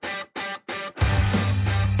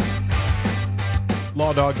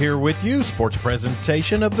Law Dog here with you, sports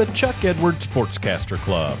presentation of the Chuck Edwards Sportscaster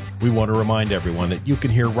Club. We want to remind everyone that you can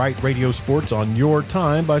hear Right Radio Sports on your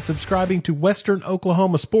time by subscribing to Western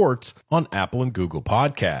Oklahoma Sports on Apple and Google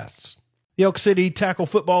Podcasts. The Elk City Tackle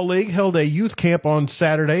Football League held a youth camp on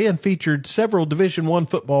Saturday and featured several Division I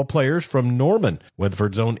football players from Norman.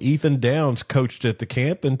 Weatherford's own Ethan Downs coached at the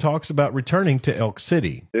camp and talks about returning to Elk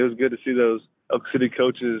City. It was good to see those Elk City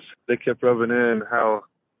coaches. They kept rubbing in how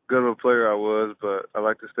good of a player I was, but I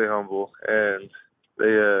like to stay humble. And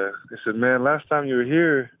they said, man, last time you were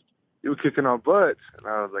here, you were kicking our butts. And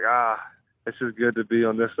I was like, it's just good to be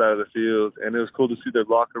on this side of the field. And it was cool to see their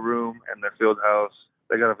locker room and their field house.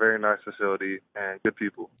 They got a very nice facility and good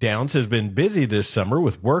people. Downs has been busy this summer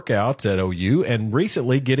with workouts at OU and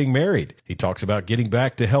recently getting married. He talks about getting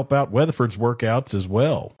back to help out Weatherford's workouts as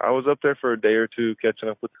well. I was up there for a day or two, catching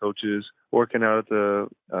up with coaches, working out at the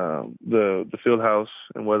field house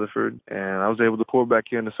in Weatherford, and I was able to pour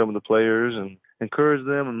back into some of the players and encourage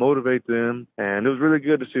them and motivate them. And it was really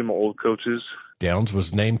good to see my old coaches. Downs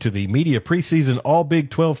was named to the media preseason All-Big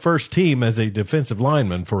 12 first team as a defensive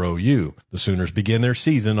lineman for OU. The Sooners begin their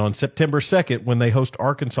season on September 2nd when they host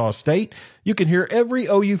Arkansas State. You can hear every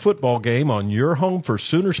OU football game on your home for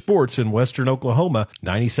Sooner Sports in Western Oklahoma,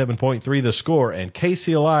 97.3 The Score and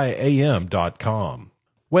KCLIAM.com.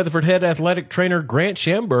 Weatherford head athletic trainer Grant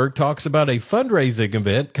Schamberg talks about a fundraising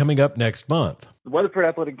event coming up next month. The Weatherford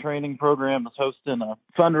Athletic Training Program is hosting a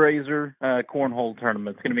fundraiser cornhole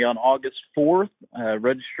tournament. It's going to be on August 4th.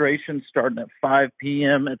 Registration starting at 5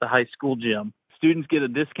 p.m. at the high school gym. Students get a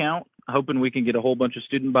discount, hoping we can get a whole bunch of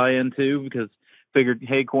student buy-in too, because figured,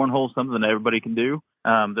 hey, cornhole is something that everybody can do.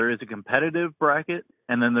 There is a competitive bracket,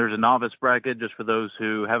 and then there's a novice bracket just for those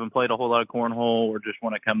who haven't played a whole lot of cornhole or just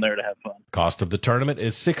want to come there to have fun. Cost of the tournament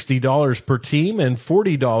is $60 per team and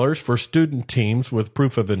 $40 for student teams with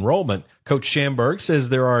proof of enrollment. Coach Schamberg says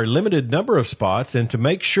there are a limited number of spots, and to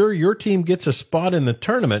make sure your team gets a spot in the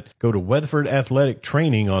tournament, go to Weatherford Athletic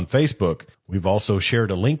Training on Facebook. We've also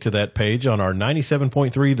shared a link to that page on our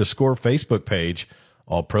 97.3 The Score Facebook page.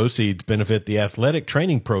 All proceeds benefit the athletic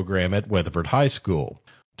training program at Weatherford High School.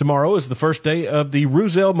 Tomorrow is the first day of the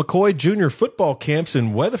Ruzell McCoy Junior football camps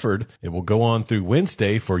in Weatherford. It will go on through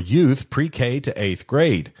Wednesday for youth pre-K to 8th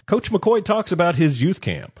grade. Coach McCoy talks about his youth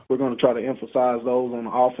camp. We're going to try to emphasize those on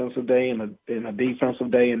the offensive day and a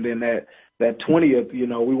defensive day, and then that 20th,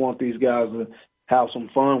 we want these guys to have some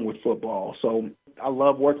fun with football. So I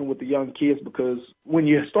love working with the young kids because when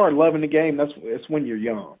you start loving the game, it's when you're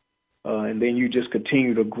young. And then you just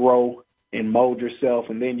continue to grow and mold yourself,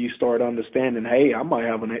 and then you start understanding, hey, I might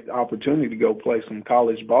have an opportunity to go play some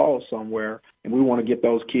college ball somewhere, and we want to get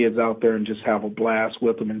those kids out there and just have a blast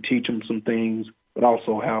with them and teach them some things, but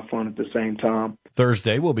also have fun at the same time.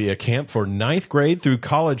 Thursday will be a camp for 9th grade through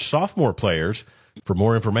college sophomore players. For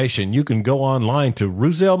more information, you can go online to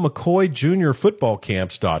RuzellMcCoy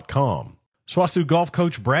JuniorFootballCamps.com. SWOSU golf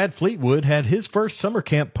coach Brad Fleetwood had his first summer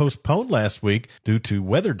camp postponed last week due to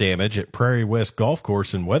weather damage at Prairie West Golf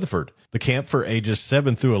Course in Weatherford. The camp for ages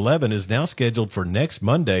 7 through 11 is now scheduled for next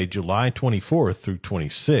Monday, July 24th through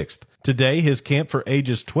 26th. Today, his camp for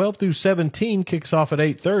ages 12 through 17 kicks off at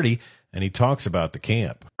 8:30, and he talks about the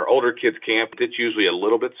camp. Our older kids camp, it's usually a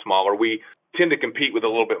little bit smaller. We tend to compete with a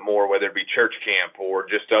little bit more, whether it be church camp or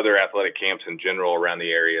just other athletic camps in general around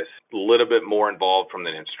the area. A little bit more involved from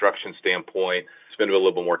the instruction standpoint. Spend a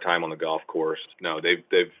little bit more time on the golf course. No, they've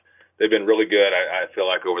been really good, I feel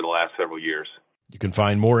like, over the last several years. You can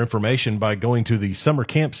find more information by going to the summer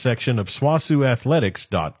camp section of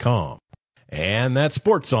SWOSUathletics.com. And that's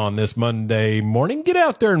sports on this Monday morning. Get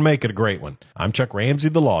out there and make it a great one. I'm Chuck Ramsey,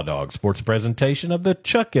 the Law Dog, sports presentation of the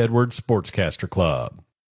Chuck Edwards Sportscaster Club.